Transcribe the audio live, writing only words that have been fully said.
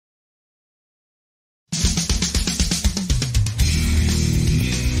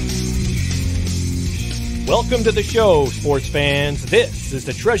Welcome to the show, sports fans. This is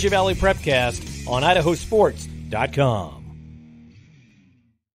the Treasure Valley Prepcast on IdahoSports.com.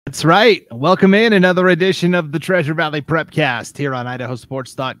 That's right. Welcome in another edition of the Treasure Valley Prepcast here on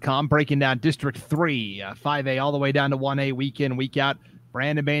IdahoSports.com, breaking down District 3, 5A, all the way down to 1A, week in, week out.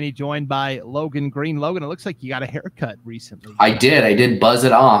 Brandon Baney joined by Logan Green. Logan, it looks like you got a haircut recently. I did buzz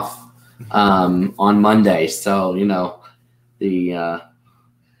it off on Monday. So, you know, the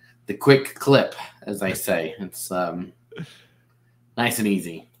quick clip, as I say. It's nice and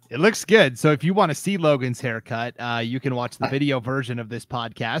easy. It looks good. So if you want to see Logan's haircut, you can watch the video version of this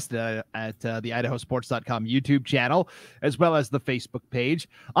podcast at the IdahoSports.com YouTube channel, as well as the Facebook page.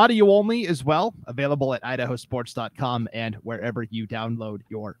 Audio only as well, available at IdahoSports.com and wherever you download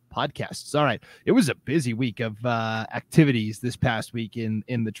your podcasts. All right. It was a busy week of activities this past week in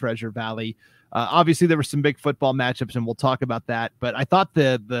the Treasure Valley. Obviously, there were some big football matchups, and we'll talk about that. But I thought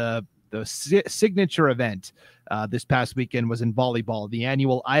the signature event this past weekend was in volleyball. The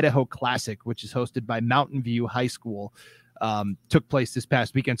annual Idaho Classic, which is hosted by Mountain View High School, took place this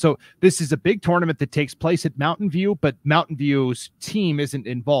past weekend. So this is a big tournament that takes place at Mountain View, but Mountain View's team isn't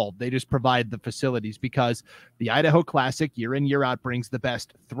involved. They just provide the facilities because the Idaho Classic year in, year out brings the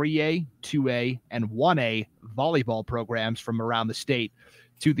best 3A, 2A, and 1A volleyball programs from around the state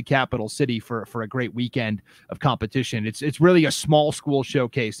to the capital city for a great weekend of competition. It's really a small school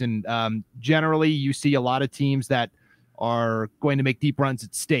showcase, and generally you see a lot of teams that are going to make deep runs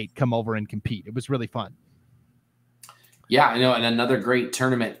at state come over and compete. It was really fun. Yeah, I know, and another great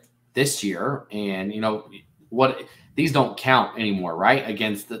tournament this year. And you know what? These don't count anymore, right?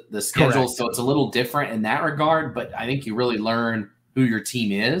 Against the schedule, correct. So it's a little different in that regard. But I think you really learn who your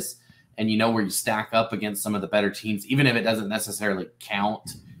team is, and you know where you stack up against some of the better teams, even if it doesn't necessarily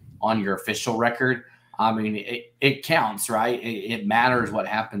count on your official record. I mean, it counts, right? It matters what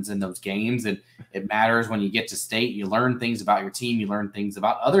happens in those games, and it matters when you get to state. You learn things about your team. You learn things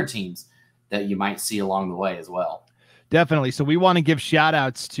about other teams that you might see along the way as well. Definitely. So we want to give shout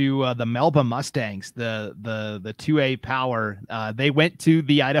outs to the Melba Mustangs, the 2A power. They went to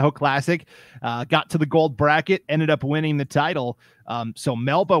the Idaho Classic, got to the gold bracket, ended up winning the title. So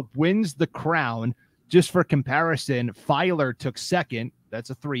Melba wins the crown. Just for comparison, Filer took second.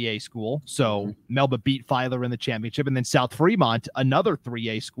 That's a 3A school. So Melba beat Filer in the championship. And then South Fremont, another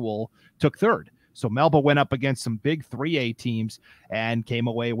 3A school, took third. So Melba went up against some big 3A teams and came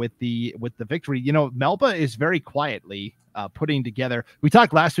away with the victory. You know, Melba is very quietly putting together. We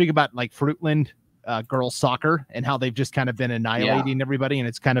talked last week about like Fruitland girls soccer and how they've just kind of been annihilating everybody, and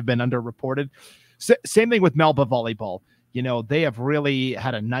it's kind of been underreported. Same thing with Melba volleyball. You know, they have really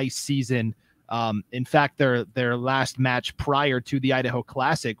had a nice season. In fact, their last match prior to the Idaho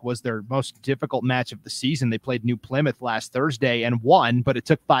Classic was their most difficult match of the season. They played New Plymouth last Thursday and won, but it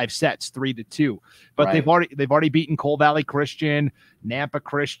took 5 sets, 3-2. But right. they've already beaten Coal Valley Christian, Nampa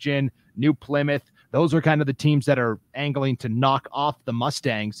Christian, New Plymouth. Those are kind of the teams that are angling to knock off the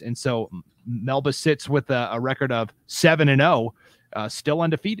Mustangs. And so Melba sits with a record of 7-0, still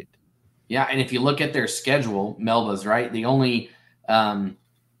undefeated. Yeah, and if you look at their schedule, Melba's right. The only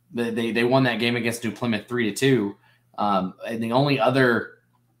They won that game against New Plymouth 3-2. And the only other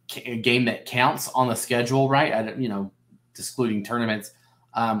game that counts on the schedule, right, excluding tournaments,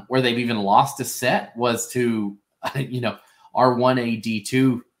 where they've even lost a set was to, our 1A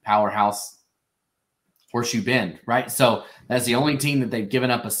D2 powerhouse, Horseshoe Bend, right? So that's the only team that they've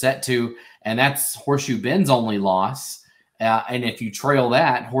given up a set to, and that's Horseshoe Bend's only loss. And if you trail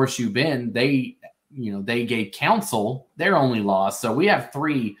that, Horseshoe Bend, they gave Council their only loss. So we have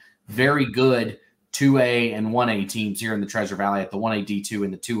 3 very good 2A and 1A teams here in the Treasure Valley at the 1A D2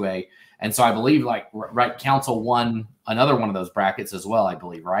 and the 2A. And so I believe Council won another one of those brackets as well, I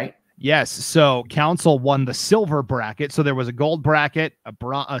believe, right? Yes. So Council won the silver bracket. So there was a gold bracket,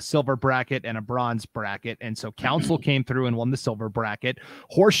 a silver bracket, and a bronze bracket. And so Council came through and won the silver bracket.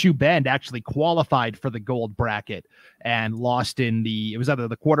 Horseshoe Bend actually qualified for the gold bracket and lost it was either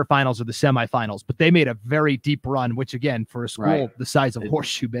the quarterfinals or the semifinals, but they made a very deep run, which again, for a school the size of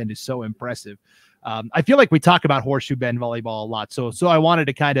Horseshoe Bend is so impressive. I feel like we talk about Horseshoe Bend volleyball a lot. So I wanted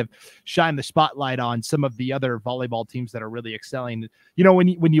to kind of shine the spotlight on some of the other volleyball teams that are really excelling. You know, when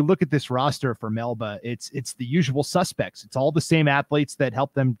you look at this roster for Melba, it's the usual suspects. It's all the same athletes that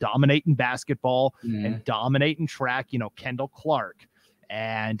help them dominate in basketball and dominate in track. You know, Kendall Clark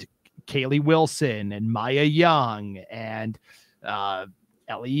and Kaylee Wilson and Maya Young and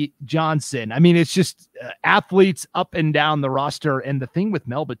Ellie Johnson. I mean, it's just athletes up and down the roster. And the thing with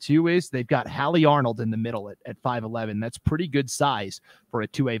Melba too is they've got Hallie Arnold in the middle at 5'11". That's pretty good size for a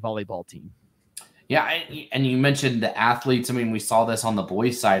 2A volleyball team. Yeah, and you mentioned the athletes. I mean, we saw this on the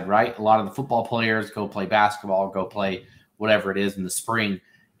boys' side, right? A lot of the football players go play basketball, go play whatever it is in the spring.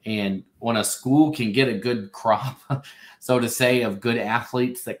 And when a school can get a good crop, so to say, of good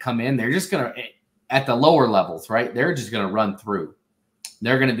athletes that come in, they're just going to, at the lower levels, right? They're just going to run through.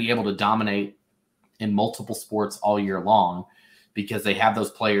 They're going to be able to dominate in multiple sports all year long because they have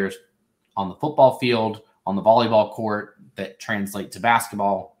those players on the football field, on the volleyball court that translate to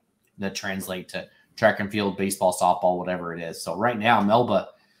basketball, that translate to track and field, baseball, softball, whatever it is. So right now,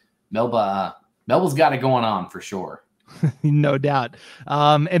 Melba's got it going on for sure. No doubt.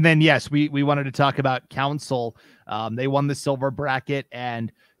 And then, yes, we wanted to talk about Council. They won the silver bracket,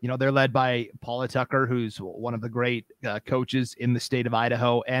 and, they're led by Paula Tucker, who's one of the great coaches in the state of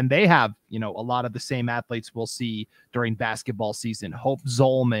Idaho. And they have, a lot of the same athletes we'll see during basketball season. Hope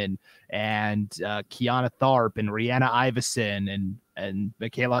Zolman and Kiana Tharp and Rihanna Iverson and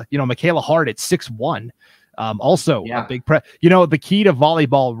Michaela Hart at 6'1". Also a big the key to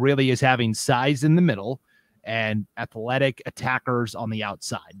volleyball really is having size in the middle and athletic attackers on the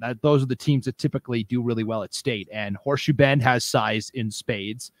outside. Those are the teams that typically do really well at state. And Horseshoe Bend has size in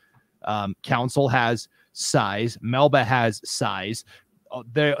spades. Council has size. Melba has size.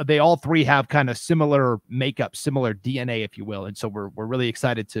 They all three have kind of similar makeup, similar DNA, if you will. And so we're really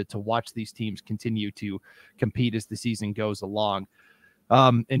excited to watch these teams continue to compete as the season goes along.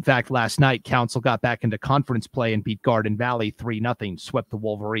 In fact, last night, Council got back into conference play and beat Garden Valley 3-0, swept the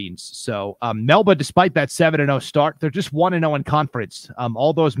Wolverines. So Melba, despite that 7-0 start, they're just 1-0 in conference.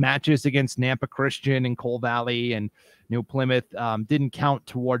 All those matches against Nampa Christian and Cole Valley and New Plymouth didn't count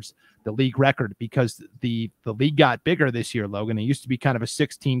towards the league record because the league got bigger this year, Logan. It used to be kind of a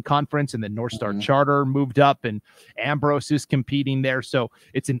 16 conference, and then North Star Charter moved up, and Ambrose is competing there. So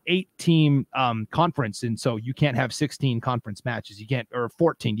it's an 8-team conference, and so you can't have 16 conference matches. You can't, or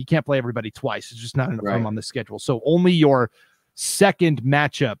 14. You can't play everybody twice. It's just not enough room on the schedule. So only your second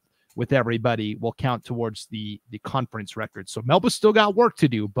matchup with everybody will count towards the conference record. So Melba's still got work to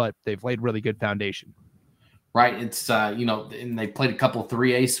do, but they've laid really good foundation. Right. It's, and they played a couple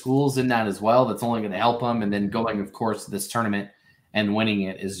 3A schools in that as well. That's only going to help them. And then going, of course, to this tournament and winning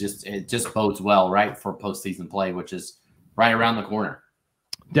it just bodes well, right, for postseason play, which is right around the corner.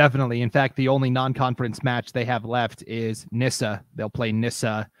 Definitely. In fact, the only non-conference match they have left is Nissa. They'll play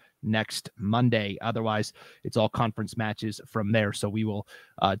Nissa next Monday. Otherwise, it's all conference matches from there. So we will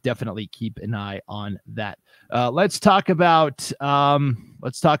definitely keep an eye on that. Let's talk about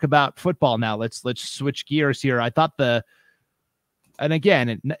football now. Let's switch gears here. I thought and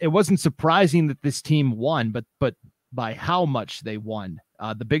again, it wasn't surprising that this team won, but by how much they won.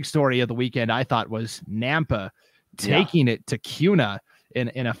 The big story of the weekend, I thought, was Nampa taking it to CUNA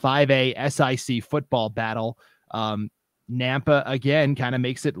in a 5A SIC football battle. Nampa, again, kind of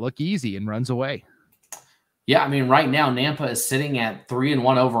makes it look easy and runs away. Yeah, I mean, right now, Nampa is sitting at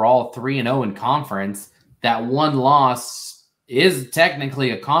 3-1 overall, 3-0 in conference. That one loss is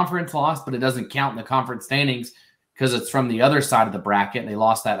technically a conference loss, but it doesn't count in the conference standings because it's from the other side of the bracket. They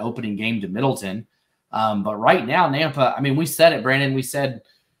lost that opening game to Middleton. But right now, Nampa, I mean, we said it, Brandon. We said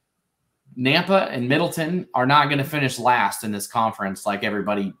Nampa and Middleton are not going to finish last in this conference like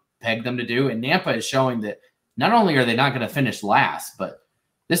everybody pegged them to do. And Nampa is showing that not only are they not going to finish last, but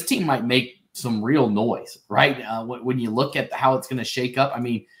this team might make some real noise, right? When you look at how it's going to shake up, I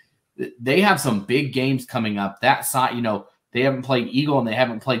mean, they have some big games coming up. That side, they haven't played Eagle and they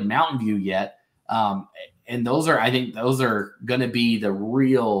haven't played Mountain View yet. And I think those are going to be the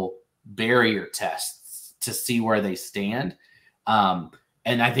real barrier tests to see where they stand. And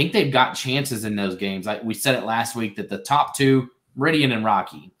I think they've got chances in those games. We said it last week that the top two, Meridian and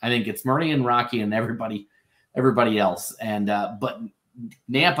Rocky, I think it's Meridian, Rocky, and everybody else. And but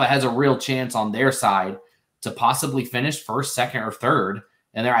Nampa has a real chance on their side to possibly finish first, second, or third.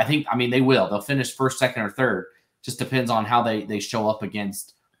 And they will. They'll finish first, second, or third. Just depends on how they show up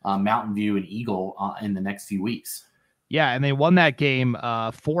against Mountain View and Eagle in the next few weeks. Yeah, and they won that game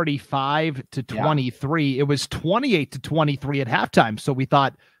 45-23. It was 28-23 at halftime. So we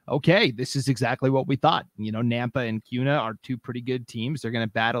thought, okay, this is exactly what we thought. Nampa and CUNA are two pretty good teams. They're going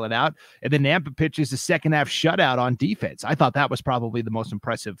to battle it out. And then Nampa pitches a second half shutout on defense. I thought that was probably the most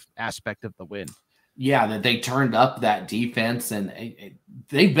impressive aspect of the win. Yeah, that they turned up that defense, and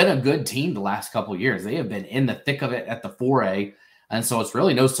they've been a good team the last couple of years. They have been in the thick of it at the 4A. And so it's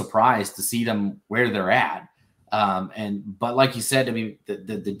really no surprise to see them where they're at. But like you said, I mean,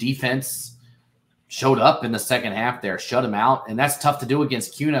 the defense showed up in the second half there, shut them out. And that's tough to do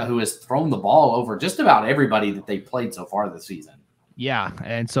against CUNA, who has thrown the ball over just about everybody that they played so far this season. Yeah,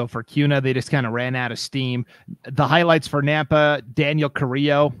 and so for CUNA, they just kind of ran out of steam. The highlights for Nampa, Daniel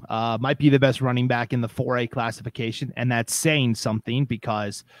Carrillo might be the best running back in the 4A classification, and that's saying something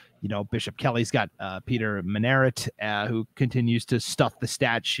because, Bishop Kelly's got Peter Minaret, who continues to stuff the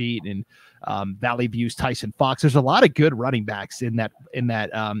stat sheet, and Valley View's Tyson Fox. There's a lot of good running backs in that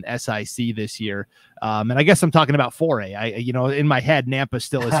SIC this year, and I guess I'm talking about 4A. In my head, Nampa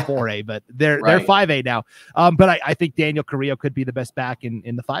still is 4A, but they're 5A now. But I think Daniel Carrillo could be the best back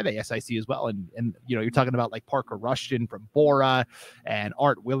in the 5A SIC as well. And you're talking about like Parker Rushton from Bora and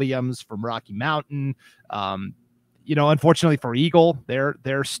Art Williams from Rocky Mountain. Unfortunately for Eagle,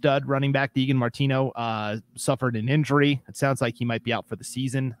 their stud running back, Deegan Martino, suffered an injury. It sounds like he might be out for the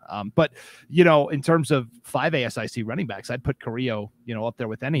season. But in terms of 5A SIC running backs, I'd put Carrillo, up there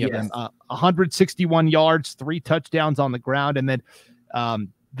with any of them. 161 yards, 3 touchdowns on the ground. And then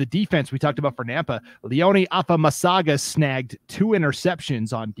the defense we talked about for Nampa, Leone Afamasaga snagged 2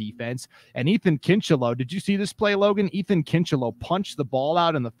 interceptions on defense. And Ethan Kinchelo, did you see this play, Logan? Ethan Kinchelo punched the ball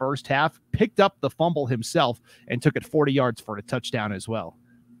out in the first half, picked up the fumble himself, and took it 40 yards for a touchdown as well.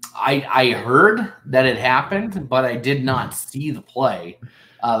 I heard that it happened, but I did not see the play.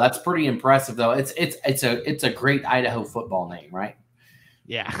 That's pretty impressive, though. It's a great Idaho football name, right?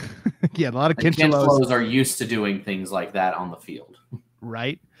 Yeah. Yeah, a lot of Kinchelos are used to doing things like that on the field.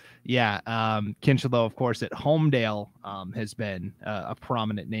 Right. Yeah. Kinchelo, of course, at Homedale has been a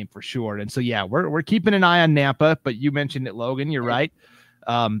prominent name for sure. And so, yeah, we're keeping an eye on Nampa, but you mentioned it, Logan. You're right.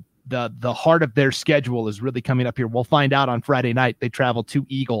 The heart of their schedule is really coming up here. We'll find out on Friday night. They travel to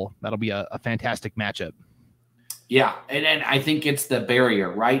Eagle. That'll be a fantastic matchup. Yeah. And I think it's the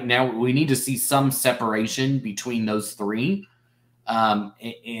barrier right now. We need to see some separation between those three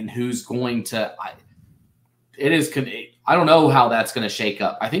and who's going to, I don't know how that's going to shake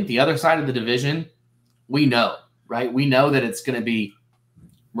up. I think the other side of the division, we know, right? We know that it's going to be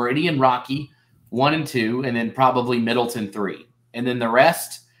Meridian Rocky 1 and 2, and then probably Middleton 3. And then the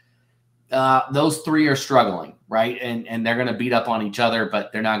rest, those 3 are struggling, right? And they're going to beat up on each other,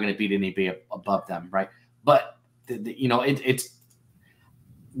 but they're not going to beat anybody above them, right? But, it's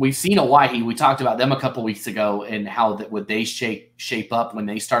we've seen Hawaii. We talked about them a couple weeks ago and how that would they shape up when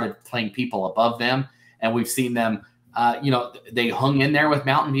they started playing people above them. And we've seen them, they hung in there with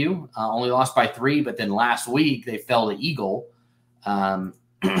Mountain View, only lost by 3. But then last week they fell to Eagle. Or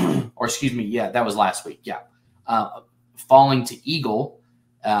excuse me. Yeah, that was last week. Yeah. Falling to Eagle.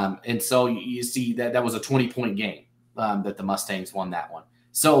 And so you see that was a 20-point game that the Mustangs won that one.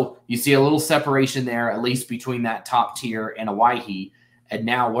 So you see a little separation there, at least between that top tier and Hawaii. And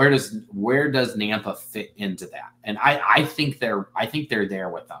now where does Nampa fit into that? And I think they're there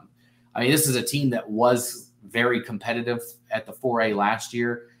with them. I mean, this is a team that was very competitive at the 4A last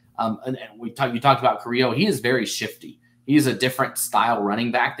year. And you talked about Carrillo. He is very shifty. He is a different style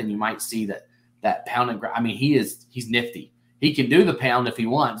running back than you might see that pound and grab. I mean, he's nifty. He can do the pound if he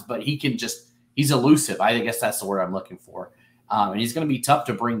wants, but he's elusive. I guess that's the word I'm looking for. And he's going to be tough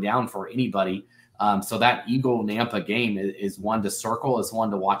to bring down for anybody. So that Eagle Nampa game is one to circle, is one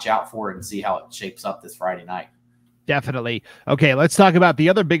to watch out for and see how it shapes up this Friday night. Definitely. Okay, let's talk about the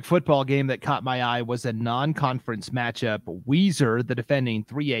other big football game that caught my eye. Was a non-conference matchup. Weiser, the defending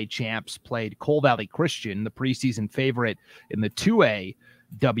 3A champs, played Coal Valley Christian, the preseason favorite in the 2A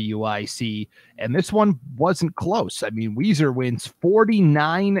WIC, and this one wasn't close. I mean, Weiser wins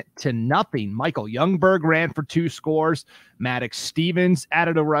 49-0. Michael Youngberg ran for 2 scores. Maddox Stevens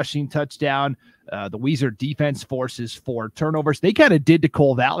added a rushing touchdown. The Weiser defense forces 4 turnovers. They kind of did to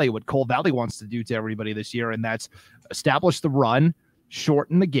Coal Valley what Coal Valley wants to do to everybody this year, and that's establish the run,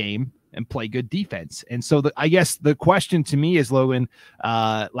 shorten the game, and play good defense. And so I guess the question to me is, Logan,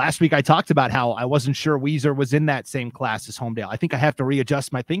 last week I talked about how I wasn't sure Weiser was in that same class as Homedale. I think I have to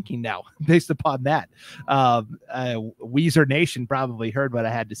readjust my thinking now based upon that. Weiser Nation probably heard what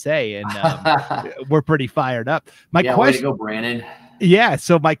I had to say, and we're pretty fired up. My question, way to go, Brandon. Yeah.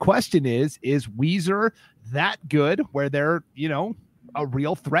 So my question is Weiser that good where they're, a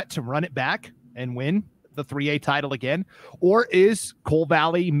real threat to run it back and win the 3A title again? Or is Coal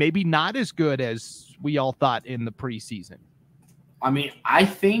Valley maybe not as good as we all thought in the preseason? I mean, I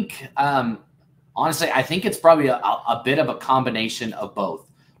think, honestly, I think it's probably a bit of a combination of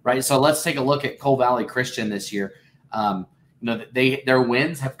both, right? So let's take a look at Coal Valley Christian this year. Their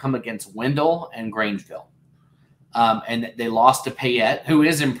wins have come against Wendell and Grangeville. And they lost to Payette, who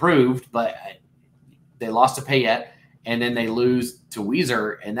is improved, but they lost to Payette, and then they lose to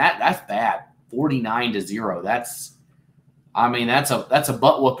Weiser, and that's bad. 49-0. That's a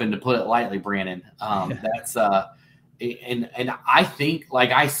butt whooping, to put it lightly, Brandon. And I think,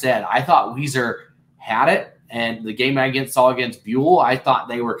 like I said, I thought Weiser had it, And the game I saw against Buell, I thought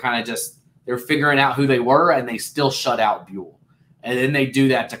they were kind of they're figuring out who they were, and they still shut out Buell. And then they do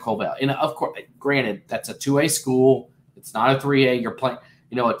that to Cole Valley. And of course, granted, that's a 2A school. It's not a 3A. You're playing,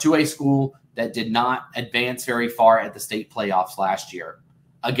 a 2A school that did not advance very far at the state playoffs last year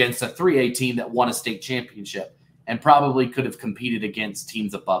against a 3A team that won a state championship and probably could have competed against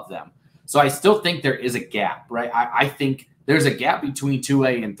teams above them. So I still think there is a gap, right? I think there's a gap between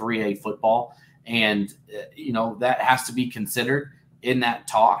 2A and 3A football, and that has to be considered in that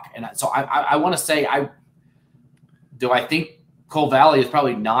talk. And so I want to say, I think Cole Valley is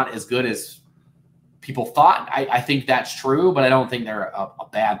probably not as good as people thought. I think that's true, but I don't think they're a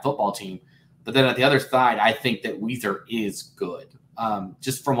bad football team. But then at the other side, I think that Weiser is good.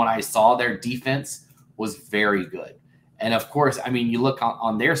 Just from what I saw, their defense was very good. And of course, I mean, you look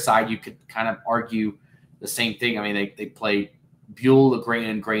on their side, you could kind of argue the same thing. I mean, they played Buell,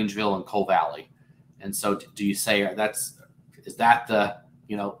 LaGrange, Grangeville, and Cole Valley. And so do you say how does that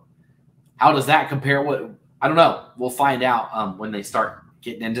compare? I don't know. We'll find out when they start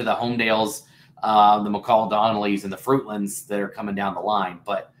getting into the Homedales, the McCall Donnellys, and the Fruitlands that are coming down the line.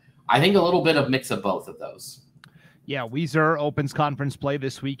 But I think a little bit of mix of both of those. Yeah, Weiser opens conference play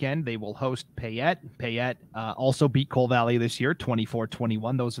this weekend. They will host Payette. Payette also beat Cole Valley this year,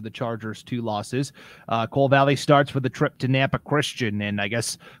 24-21. Those are the Chargers' 2 losses. Cole Valley starts with a trip to Nampa Christian, and I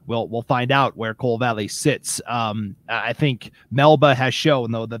guess we'll find out where Cole Valley sits. I think Melba has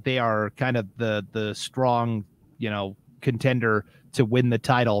shown, though, that they are kind of the strong, contender to win the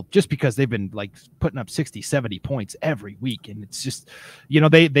title, just because they've been like putting up 60, 70 points every week. And it's just,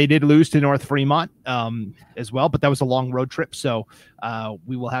 they did lose to North Fremont as well, but that was a long road trip. So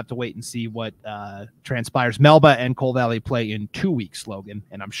we will have to wait and see what transpires. Melba and Cole Valley play in 2 weeks, Logan,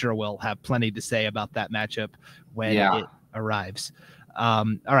 and I'm sure we'll have plenty to say about that matchup when it arrives. All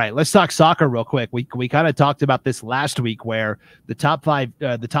right, let's talk soccer real quick. We kind of talked about this last week, where the top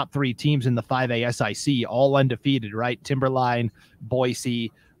 3 teams in the 5A SIC all undefeated, right? Timberline,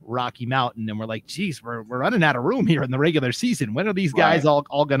 Boise, Rocky Mountain, and we're like, geez, we're running out of room here in the regular season. When are these guys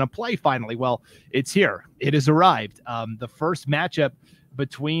all going to play finally? Well, it's here. It has arrived. The first matchup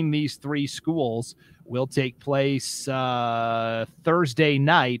between these 3 schools will take place Thursday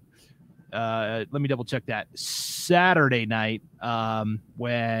night. Let me double check that. Saturday night,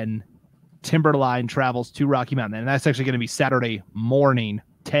 when Timberline travels to Rocky Mountain, and that's actually going to be Saturday morning,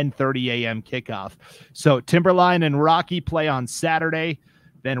 10:30 a.m. kickoff. So Timberline and Rocky play on Saturday,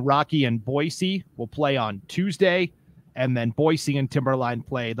 then Rocky and Boise will play on Tuesday, and then Boise and Timberline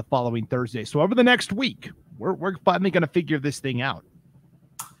play the following Thursday. So over the next week, we're finally going to figure this thing out.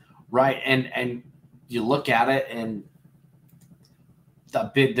 Right, and you look at it, and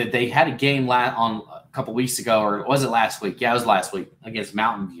the bit that they had a game on a couple weeks ago, or was it last week? Yeah, it was last week against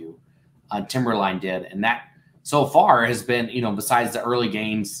Mountain View. Timberline did, and that so far has been, besides the early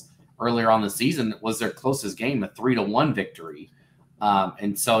games earlier on the season, was their closest game, a 3-1 victory.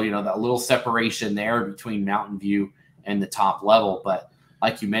 And so, that little separation there between Mountain View and the top level. But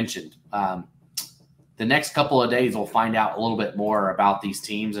like you mentioned, the next couple of days we'll find out a little bit more about these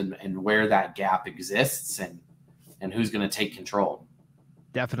teams and where that gap exists and who's going to take control.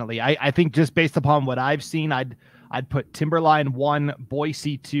 Definitely. I think just based upon what I've seen, I'd put Timberline 1,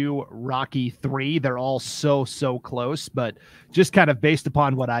 Boise 2, Rocky 3. They're all so close, but just kind of based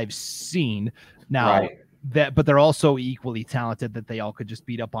upon what I've seen now, but they're also equally talented that they all could just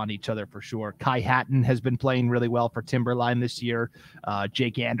beat up on each other for sure. Kai Hatton has been playing really well for Timberline this year.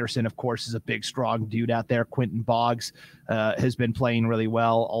 Jake Anderson, of course, is a big, strong dude out there. Quentin Boggs has been playing really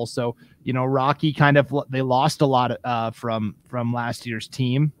well. Also, Rocky they lost a lot from last year's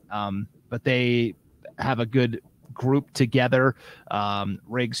team, but they have a good group together.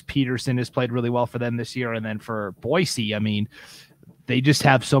 Riggs Peterson has played really well for them this year. And then for Boise, I mean, they just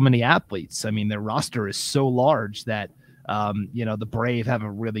have so many athletes. I mean, their roster is so large that, the Brave have a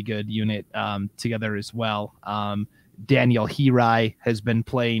really good unit together as well. Daniel Hirai has been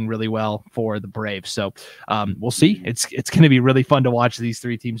playing really well for the Braves. So we'll see. It's going to be really fun to watch these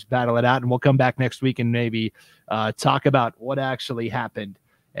 3 teams battle it out. And we'll come back next week and maybe talk about what actually happened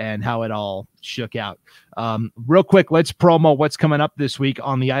and how it all shook out. Real quick, let's promo what's coming up this week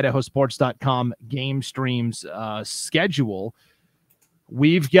on the IdahoSports.com game streams schedule.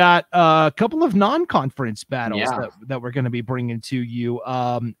 We've got a couple of non-conference battles that we're going to be bringing to you.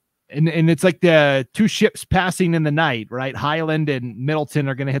 And it's like the 2 ships passing in the night, right? Highland and Middleton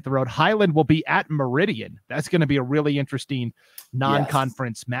are going to hit the road. Highland will be at Meridian. That's going to be a really interesting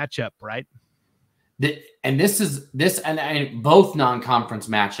non-conference matchup, right? And both non-conference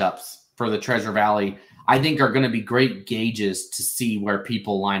matchups for the Treasure Valley, I think, are going to be great gauges to see where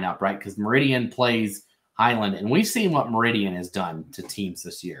people line up, right? Because Meridian plays Highland, and we've seen what Meridian has done to teams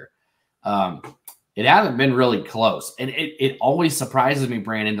this year. It hasn't been really close. And it always surprises me,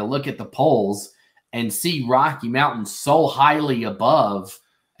 Brandon, to look at the polls and see Rocky Mountain so highly above,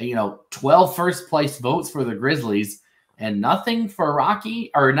 12 first place votes for the Grizzlies and nothing for Rocky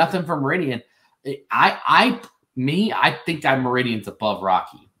or nothing for Meridian. I think Meridian's above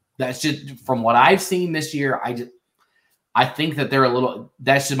Rocky. That's just from what I've seen this year. I think that they're a little,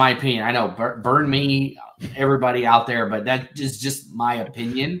 that's just my opinion. I know, burn me, everybody out there, but that is just my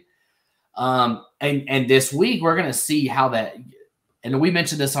opinion. And this week we're going to see how that, and we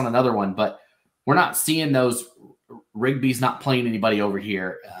mentioned this on another one, but we're not seeing those Rigby's not playing anybody over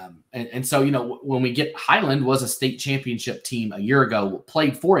here. And so, when we get Highland was a state championship team a year ago,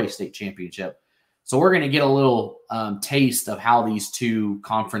 played for a state championship. So we're going to get a little taste of how these two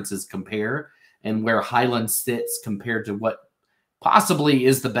conferences compare and where Highland sits compared to what possibly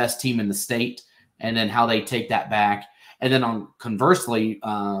is the best team in the state, and then how they take that back. And then conversely,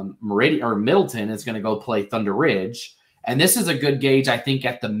 Meridian or Middleton is going to go play Thunder Ridge. And this is a good gauge, I think,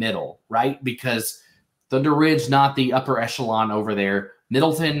 at the middle, right? Because Thunder Ridge, not the upper echelon over there.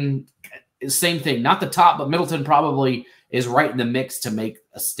 Middleton, same thing, not the top, but Middleton probably is right in the mix to make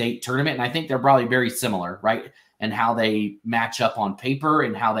a state tournament. And I think they're probably very similar, right? And how they match up on paper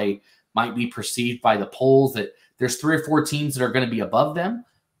and how they might be perceived by the polls, that there's 3 or 4 teams that are going to be above them,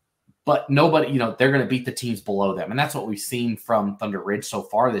 but nobody, they're going to beat the teams below them. And that's what we've seen from Thunder Ridge so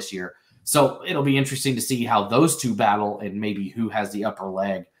far this year. So it'll be interesting to see how those two battle and maybe who has the upper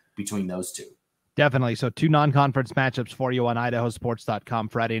leg between those two. Definitely. So 2 non-conference matchups for you on IdahoSports.com.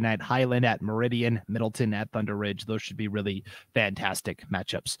 Friday night, Highland at Meridian, Middleton at Thunder Ridge. Those should be really fantastic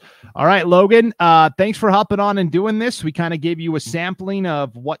matchups. All right, Logan, thanks for hopping on and doing this. We kind of gave you a sampling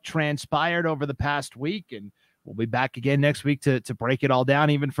of what transpired over the past week, and we'll be back again next week to break it all down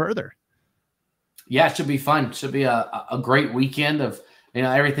even further. Yeah, it should be fun. Should be a great weekend of,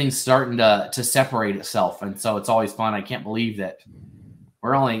 everything's starting to separate itself. And so it's always fun. I can't believe that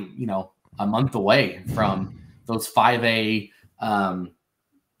we're only, a month away from those 5A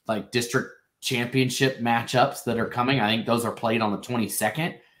district championship matchups that are coming. I think those are played on the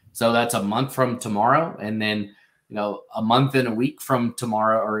 22nd. So that's a month from tomorrow. And then, a month and a week from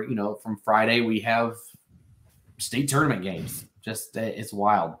tomorrow, or, from Friday, we have state tournament games. Just it's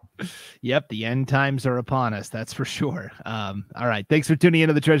wild. Yep, the end times are upon us. That's for sure. All right. Thanks for tuning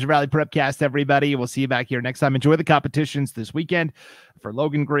into the Treasure Valley Prepcast, everybody. We'll see you back here next time. Enjoy the competitions this weekend. For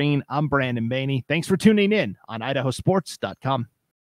Logan Green, I'm Brandon Baney. Thanks for tuning in on IdahoSports.com.